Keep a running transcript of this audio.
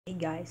Hey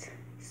guys,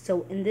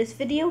 so in this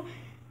video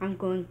I'm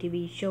going to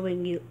be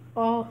showing you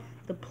all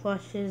the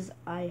plushes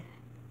I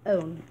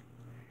own.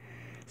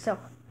 So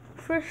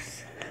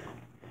first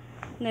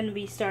I'm going to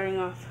be starting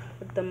off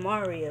with the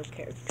Mario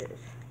characters.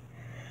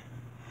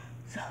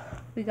 So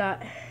we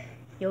got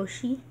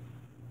Yoshi.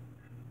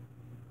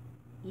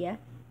 Yeah,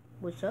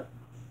 what's up?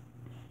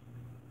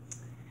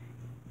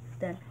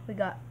 Then we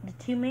got the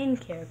two main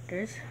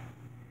characters,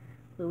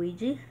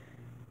 Luigi.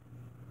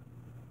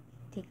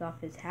 Take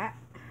off his hat.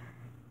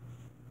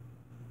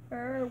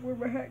 Where'd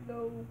my hat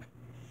go?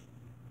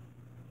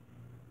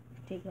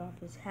 Take off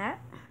his hat.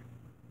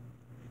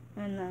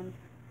 And then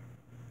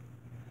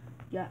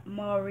got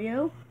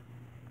Mario.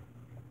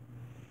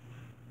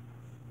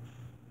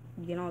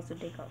 You can also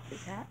take off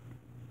his hat.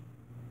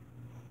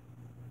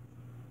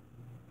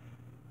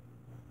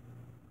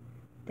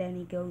 Then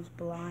he goes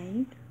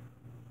blind.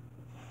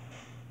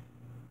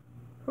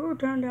 Who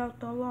turned out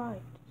the lights?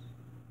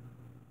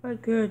 I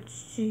can't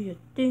see a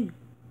thing.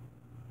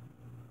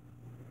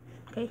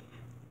 Okay.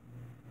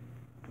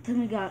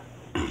 Then we got,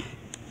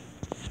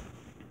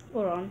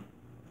 hold on,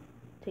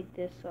 take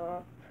this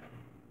off.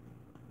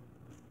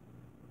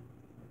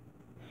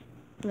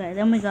 Okay,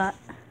 then we got,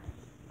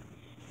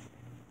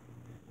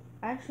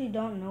 I actually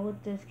don't know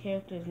what this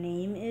character's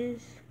name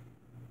is.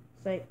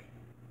 It's like,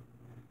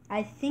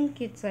 I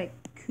think it's like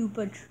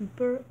Koopa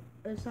Trooper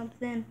or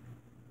something.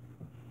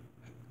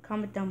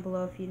 Comment down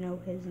below if you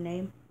know his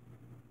name.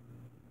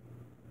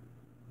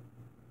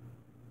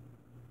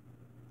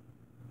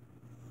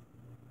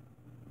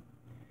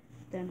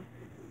 Then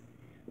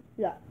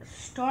we got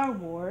Star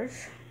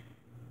Wars.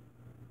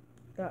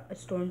 Got a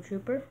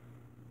stormtrooper.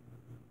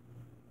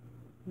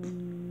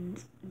 Then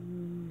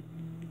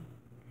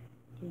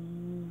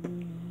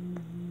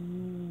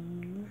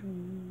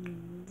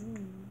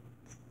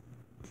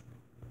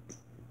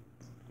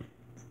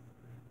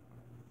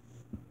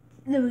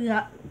we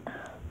got,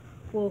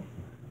 well,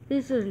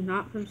 this is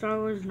not from Star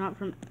Wars, not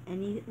from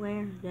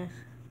anywhere, just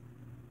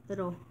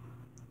little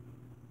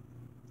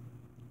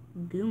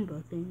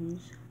Goomba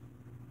things.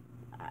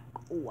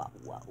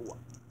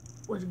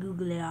 What's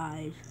googly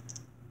eyes?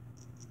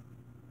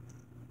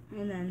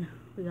 And then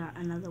we got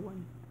another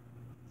one.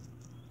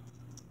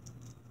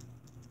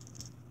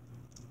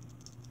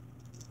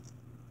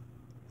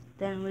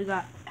 Then we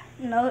got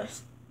another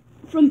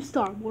from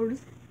Star Wars.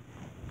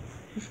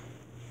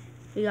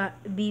 We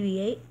got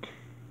BB-8.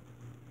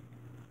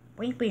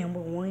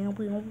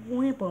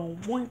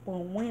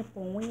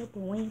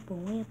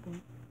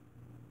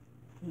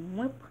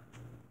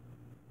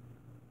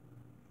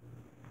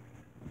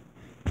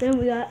 Then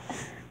we got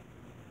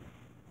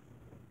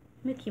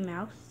Mickey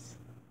Mouse.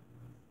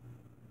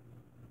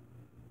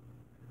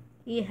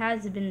 He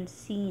has been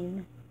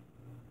seen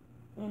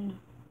in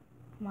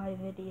my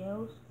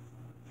videos.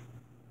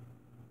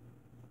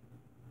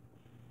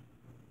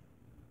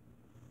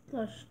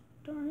 Gosh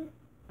darn it.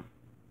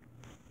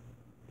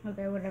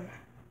 Okay, whatever.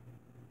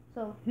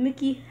 So,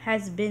 Mickey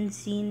has been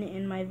seen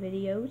in my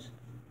videos.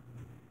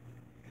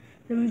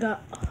 Then we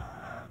got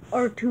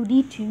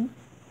R2-D2.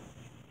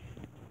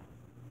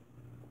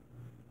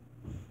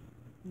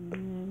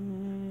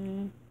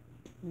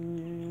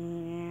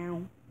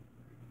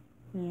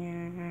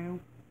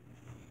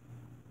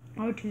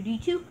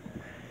 R2-D2.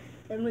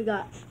 Then we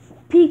got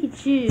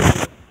Pikachu.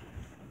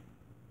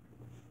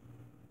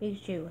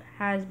 Pikachu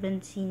has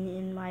been seen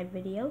in my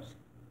videos.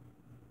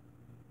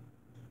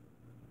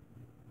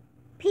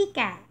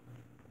 Pika.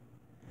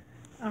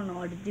 I don't know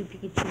what to do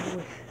Pikachu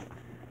with.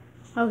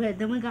 Okay,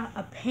 then we got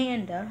a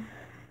panda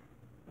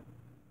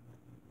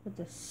with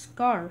a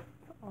scarf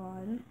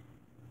on.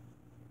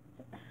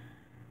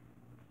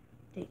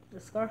 Take the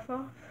scarf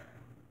off.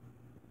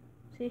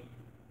 See?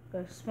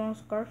 Got a small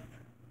scarf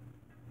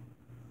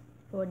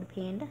for the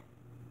panda.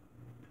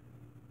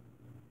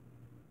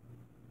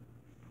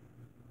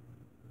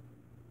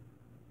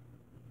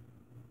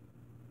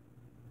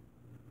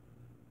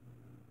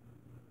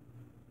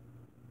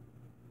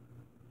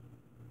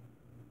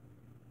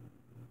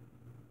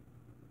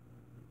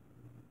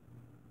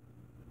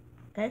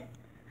 Okay,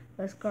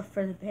 let's go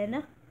for the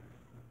panda.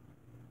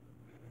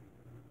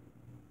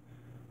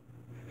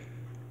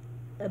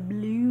 A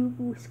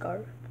blue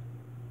scarf.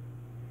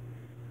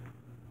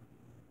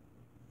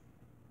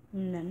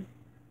 And then,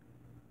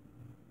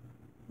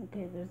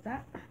 okay, there's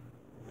that.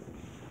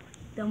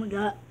 Then we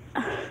got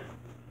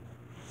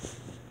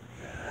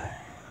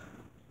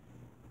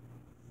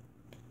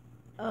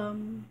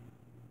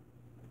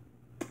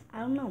I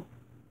don't know.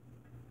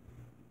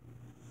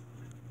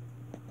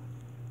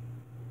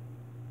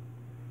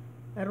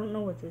 I don't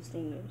know what this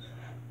thing is.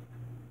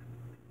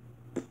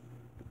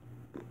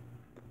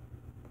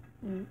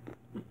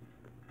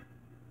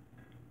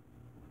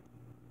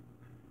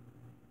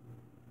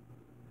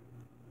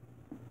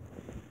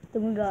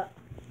 Then we got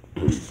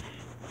a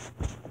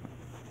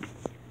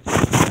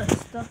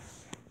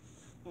stuffed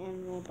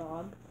animal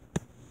dog.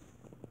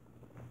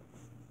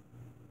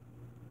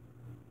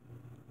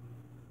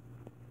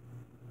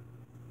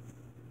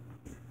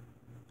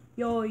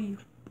 Yoy.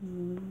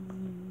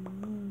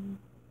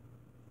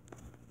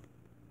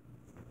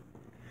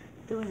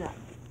 Doing that.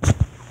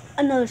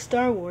 Another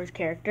Star Wars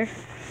character.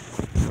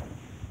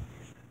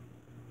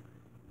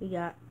 We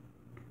got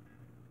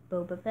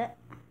Boba Fett.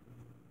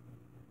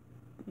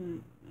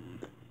 Got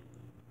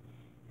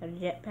a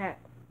jetpack.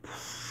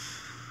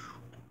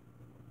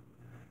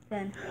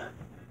 Then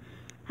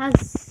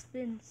has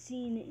been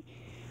seen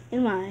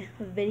in my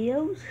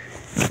videos.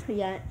 We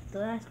got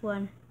the last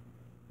one,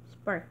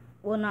 Spark.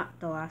 Well, not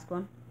the last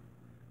one.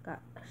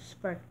 Got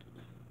Sparky.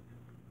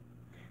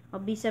 I'll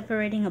be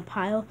separating a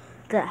pile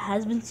that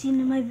has been seen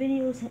in my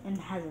videos and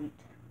hasn't.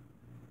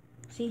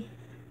 See?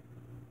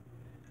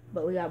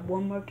 But we got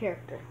one more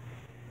character.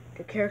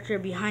 The character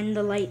behind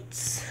the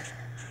lights.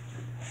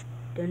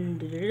 Dun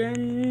dun dun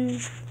dun.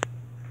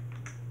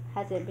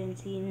 Hasn't been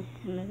seen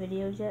in my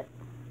videos yet.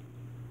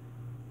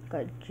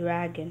 Got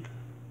Dragon,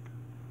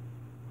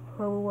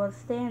 who was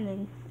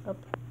standing up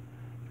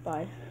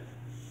by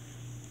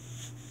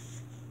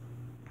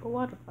a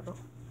water bottle.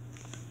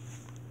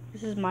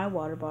 This is my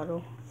water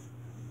bottle.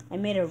 I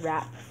made a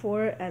wrap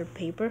for it out of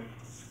paper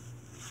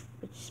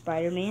with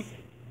Spider-Man.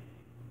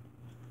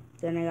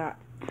 Then I got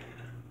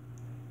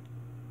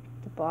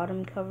the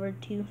bottom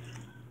covered too.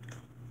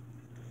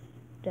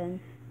 Then,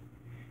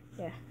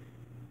 yeah.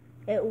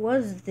 It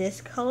was this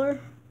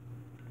color.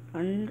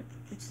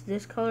 It's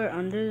this color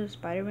under the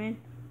Spider-Man.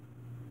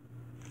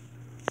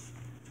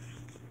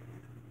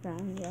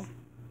 Then, yeah.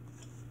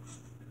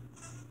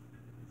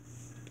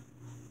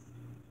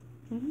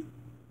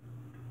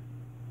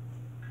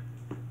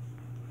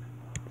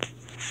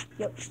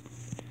 Yep.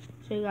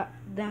 So you got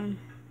them,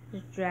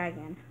 this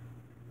dragon,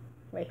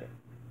 right here.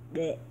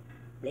 Bleh,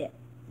 bleh,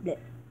 bleh,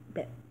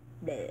 bleh,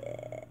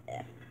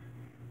 bleh.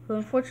 Who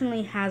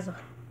unfortunately has a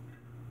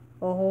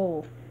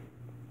hole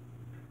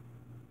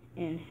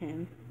in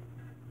him.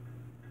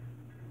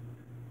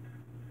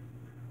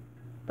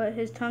 But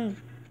his tongue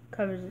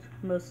covers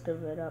most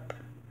of it up.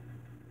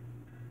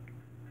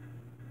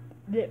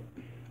 Bleh.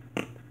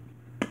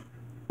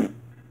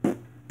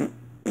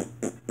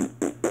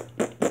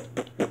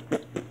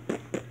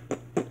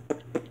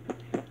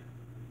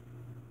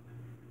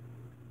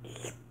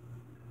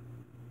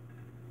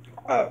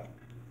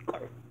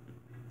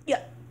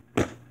 Yeah.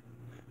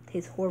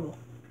 Tastes horrible.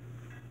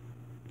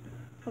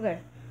 Okay.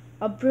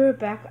 I'll be right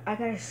back. I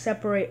gotta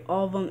separate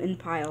all of them in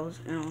piles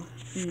and I'll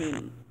name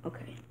them.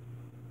 Okay.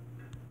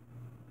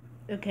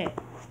 Okay.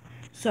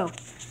 So,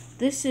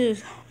 this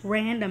is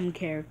random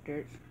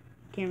characters.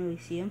 Can't really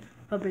see them.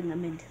 I'll bring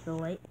them into the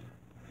light.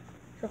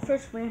 So,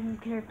 first random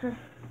character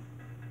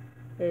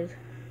is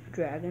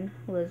Dragon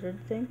Lizard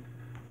thing.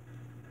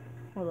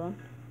 Hold on.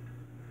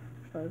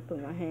 So I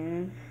put my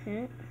hand in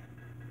it.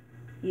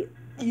 Yeah,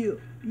 yeah,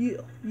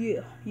 yeah,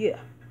 yeah, yeah,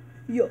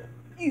 yeah,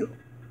 yeah,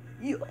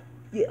 yeah,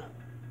 yeah,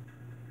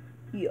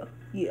 yeah,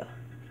 yeah,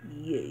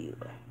 yeah.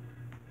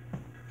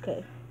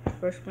 Okay,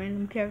 first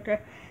random character.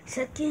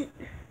 Second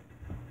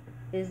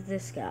is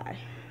this guy.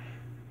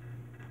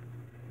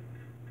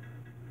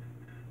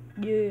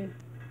 Yeah,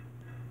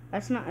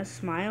 that's not a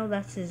smile,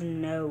 that's his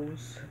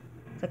nose.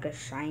 It's like a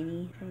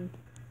shiny thing.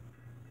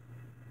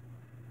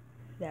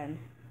 Then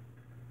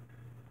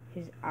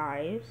his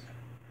eyes.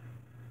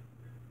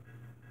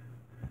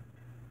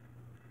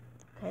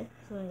 Okay,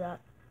 so we got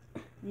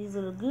these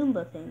little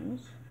Goomba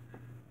things.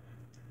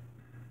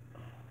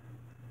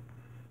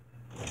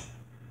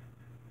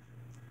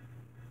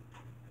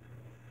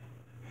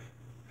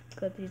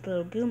 Got these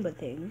little Goomba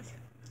things.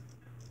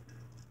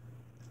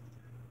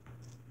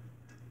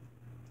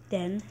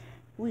 Then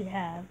we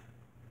have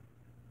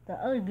the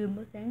other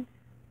Goomba thing.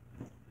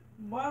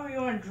 Why were you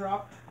on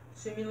Drop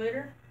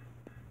Simulator?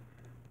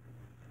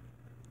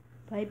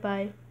 Bye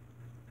bye.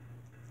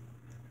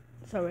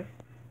 Sorry,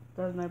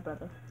 that was my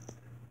brother.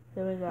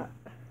 Then we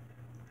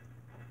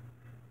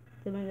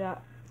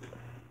got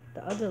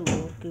the other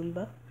little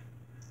Goomba.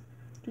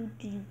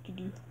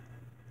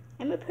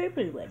 I'm a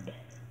purple one.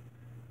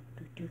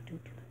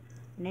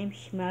 And I'm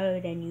smaller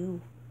than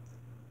you.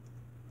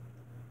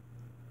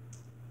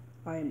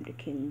 I am the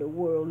king of the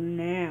world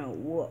now.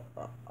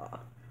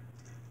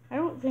 I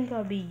don't think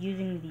I'll be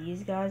using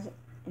these guys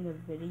in the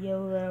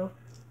video though.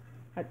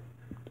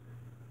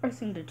 I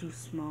think they're too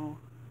small.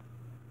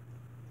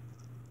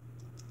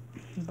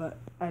 But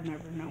I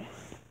never know.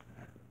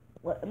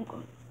 What I'm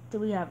going. Do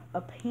we have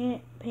a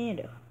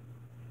panda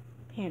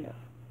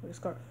with a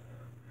scarf?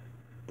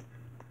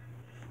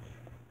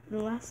 The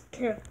last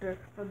character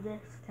from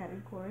this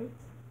category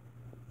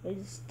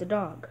is the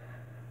dog.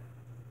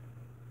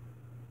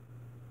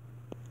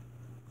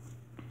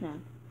 Now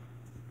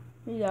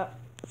we got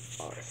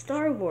our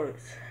Star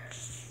Wars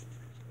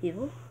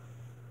people.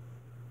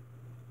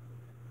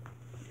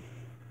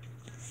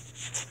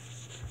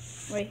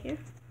 Right here.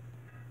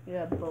 We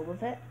got Boba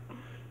Fett.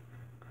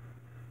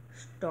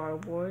 Star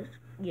Wars.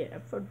 Yeah,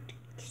 for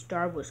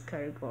Star Wars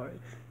category.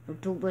 Now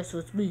don't mess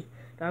with me.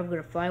 Now I'm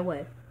gonna fly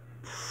away.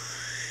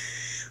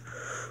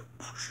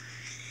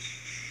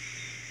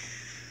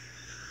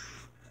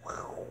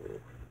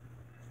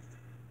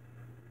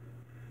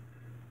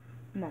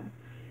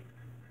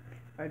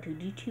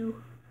 R2-D2.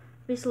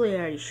 Basically, I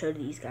already showed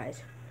these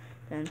guys.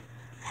 Then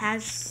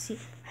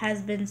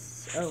has been,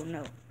 oh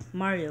no,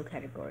 Mario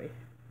category.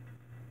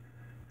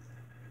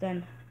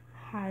 Then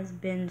has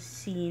been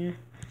seen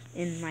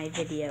in my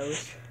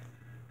videos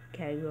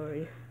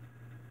category.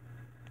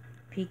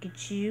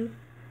 Pikachu,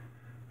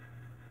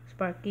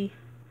 Sparky,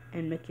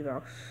 and Mickey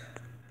Mouse.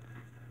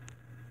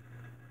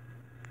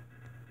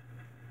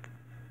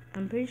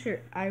 I'm pretty sure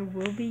I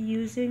will be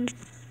using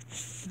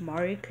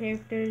Mario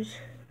characters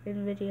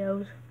in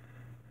videos.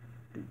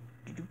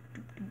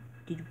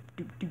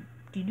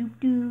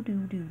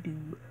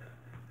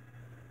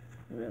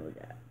 What we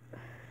got?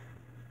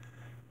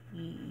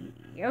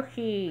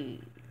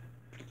 Yoshi.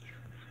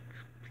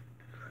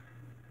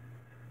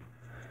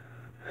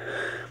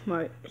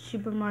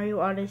 Super Mario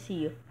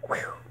Odyssey.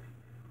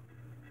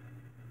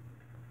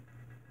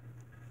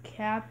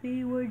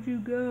 Cappy, where'd you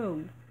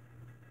go?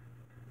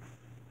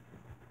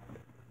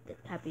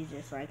 Cappy's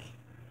just like,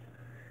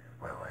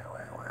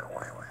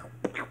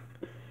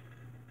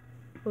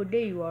 oh, there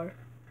you are.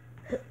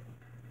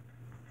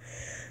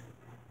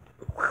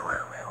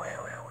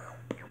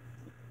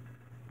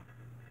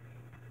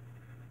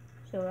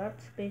 So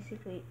that's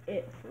basically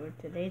it for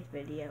today's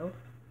video.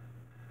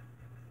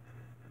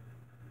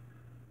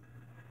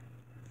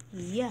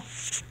 Yeah,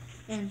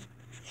 and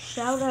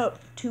shout out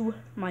to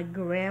my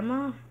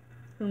grandma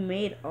who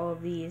made all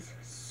these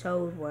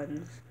sewed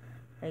ones.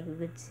 Like you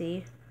could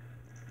see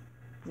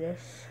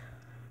this.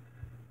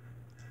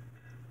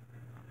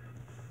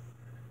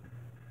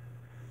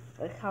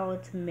 Like how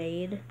it's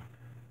made.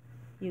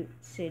 You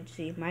should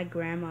see my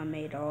grandma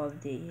made all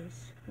of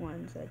these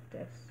ones like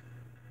this.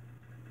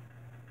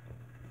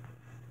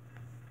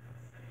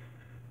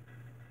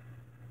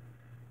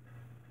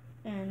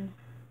 And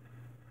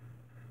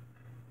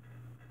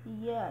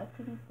yeah, I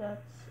think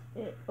that's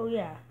it. Oh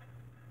yeah,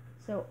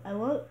 so I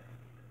won't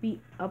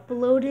be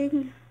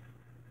uploading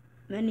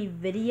many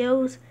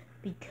videos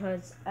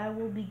because I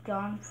will be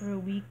gone for a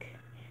week.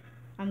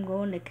 I'm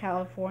going to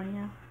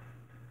California,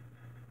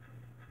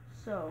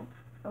 so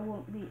I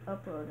won't be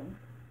uploading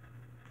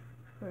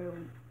for a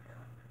week.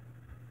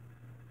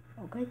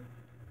 Okay,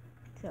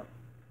 so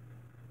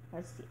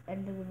that's the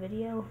end of the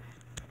video,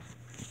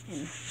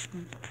 and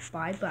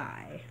bye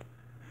bye.